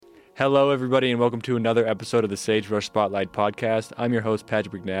Hello, everybody, and welcome to another episode of the Sagebrush Spotlight podcast. I'm your host,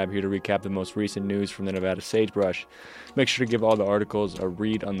 Patrick McNabb, here to recap the most recent news from the Nevada Sagebrush. Make sure to give all the articles a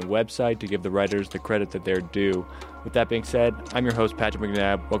read on the website to give the writers the credit that they're due. With that being said, I'm your host, Patrick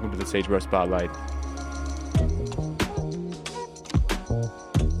McNabb. Welcome to the Sagebrush Spotlight.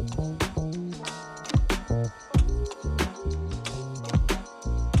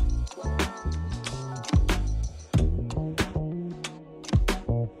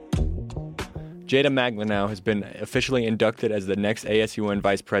 Jada Maglanow has been officially inducted as the next ASUN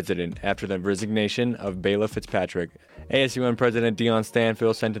vice president after the resignation of Bela Fitzpatrick. ASUN President Dion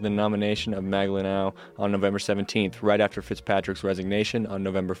Stanfill sent in the nomination of Maglanow on November 17th, right after Fitzpatrick's resignation on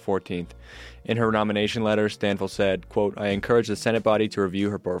November 14th. In her nomination letter, Stanfill said, quote, "I encourage the Senate body to review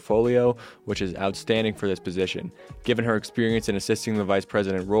her portfolio, which is outstanding for this position. Given her experience in assisting the vice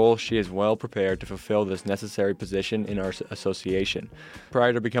president role, she is well prepared to fulfill this necessary position in our association."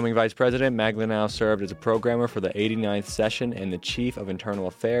 Prior to becoming vice president, Maglanow served as a programmer for the 89th session and the chief of internal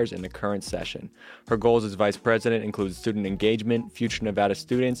affairs in the current session. Her goals as vice president include student engagement, future Nevada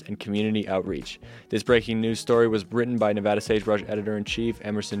students, and community outreach. This breaking news story was written by Nevada Sagebrush editor-in-chief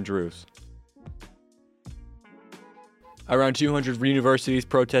Emerson Drews. Around 200 universities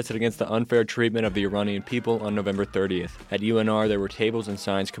protested against the unfair treatment of the Iranian people on November 30th. At UNR, there were tables and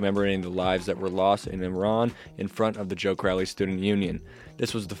signs commemorating the lives that were lost in Iran in front of the Joe Crowley Student Union.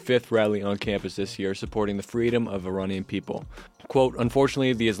 This was the fifth rally on campus this year supporting the freedom of Iranian people. Quote,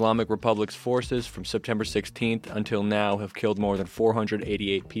 "Unfortunately, the Islamic Republic's forces from September 16th until now have killed more than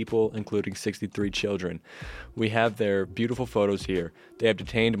 488 people, including 63 children. We have their beautiful photos here. They have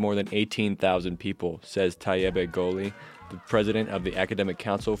detained more than 18,000 people," says Tayyebe Gholi, the president of the Academic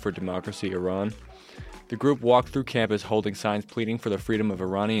Council for Democracy Iran. The group walked through campus holding signs pleading for the freedom of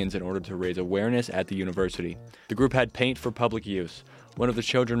Iranians in order to raise awareness at the university. The group had paint for public use. One of the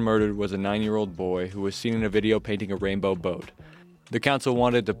children murdered was a 9-year-old boy who was seen in a video painting a rainbow boat. The council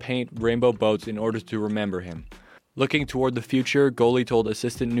wanted to paint rainbow boats in order to remember him. Looking toward the future, Gholi told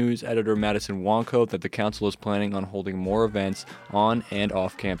assistant news editor Madison Wonko that the council is planning on holding more events on and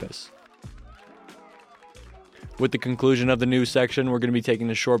off campus. With the conclusion of the news section, we're going to be taking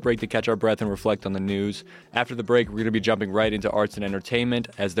a short break to catch our breath and reflect on the news. After the break, we're going to be jumping right into arts and entertainment,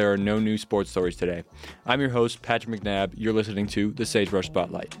 as there are no new sports stories today. I'm your host, Patrick McNabb. You're listening to the Sagebrush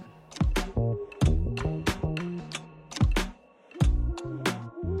Spotlight.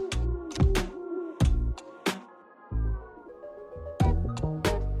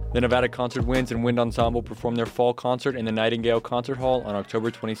 The Nevada Concert Winds and Wind Ensemble performed their fall concert in the Nightingale Concert Hall on October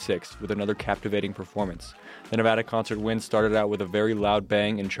 26th with another captivating performance. The Nevada Concert Winds started out with a very loud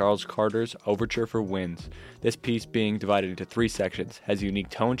bang in Charles Carter's Overture for Winds. This piece, being divided into 3 sections, has unique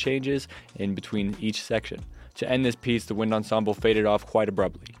tone changes in between each section. To end this piece, the wind ensemble faded off quite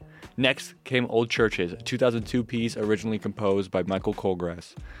abruptly. Next came Old Churches, a 2002 piece originally composed by Michael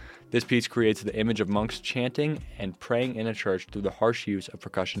Colgrass. This piece creates the image of monks chanting and praying in a church through the harsh use of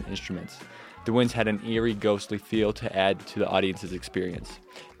percussion instruments. The Winds had an eerie, ghostly feel to add to the audience's experience.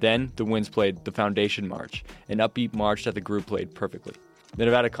 Then, the Winds played the Foundation March, an upbeat march that the group played perfectly. The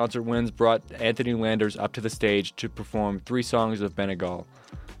Nevada Concert Winds brought Anthony Landers up to the stage to perform 3 songs of Bengal,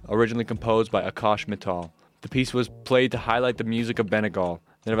 originally composed by Akash Mittal. The piece was played to highlight the music of Bengal.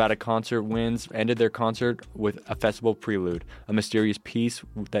 The Nevada Concert Winds ended their concert with a festival prelude, a mysterious piece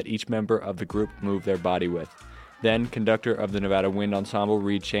that each member of the group moved their body with. Then, conductor of the Nevada Wind Ensemble,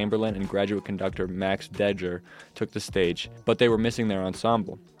 Reed Chamberlain, and graduate conductor Max Dedger took the stage, but they were missing their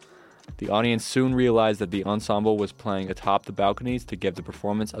ensemble. The audience soon realized that the ensemble was playing atop the balconies to give the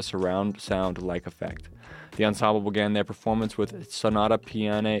performance a surround sound-like effect. The ensemble began their performance with Sonata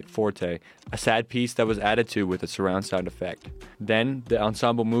Piano Forte, a sad piece that was added to with a surround sound effect. Then, the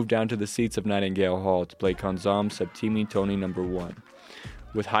ensemble moved down to the seats of Nightingale Hall to play Kanzam Septimi Toni No. 1,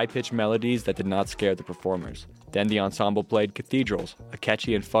 with high-pitched melodies that did not scare the performers. Then the ensemble played Cathedrals, a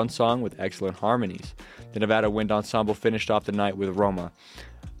catchy and fun song with excellent harmonies. The Nevada Wind Ensemble finished off the night with Roma,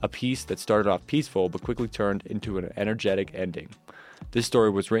 a piece that started off peaceful but quickly turned into an energetic ending. This story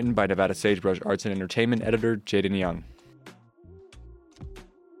was written by Nevada Sagebrush Arts and Entertainment editor Jaden Young.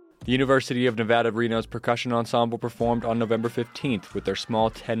 The University of Nevada, Reno's percussion ensemble performed on November 15th with their small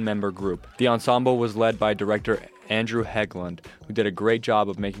 10-member group. The ensemble was led by director Andrew Heglund, who did a great job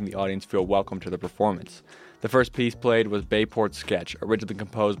of making the audience feel welcome to the performance. The first piece played was Bayport Sketch, originally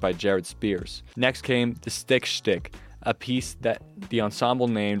composed by Jared Spears. Next came The Stick Shtick, a piece that the ensemble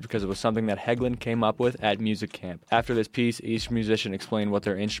named because it was something that Hegland came up with at music camp. After this piece, each musician explained what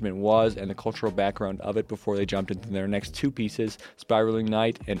their instrument was and the cultural background of it before they jumped into their next two pieces, Spiraling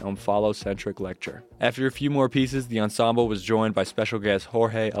Night and Omphalo-centric Lecture. After a few more pieces, the ensemble was joined by special guest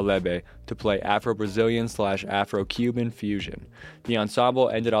Jorge Alebe to play Afro-Brazilian/Afro-Cuban fusion. The ensemble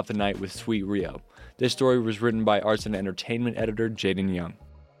ended off the night with Sweet Rio. This story was written by arts and entertainment editor Jaden Young.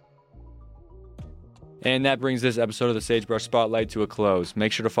 And that brings this episode of the Sagebrush Spotlight to a close.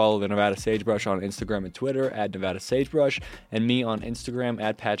 Make sure to follow the Nevada Sagebrush on Instagram and Twitter at Nevada Sagebrush, and me on Instagram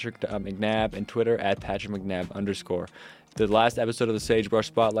at Patrick McNabb and Twitter at Patrick McNabb_. The last episode of the Sagebrush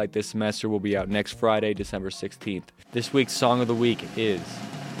Spotlight this semester will be out next Friday, December 16th. This week's song of the week is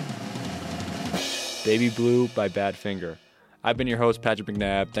Baby Blue by Badfinger. I've been your host, Patrick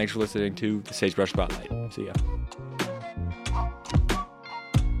McNabb. Thanks for listening to the Sagebrush Spotlight. See ya.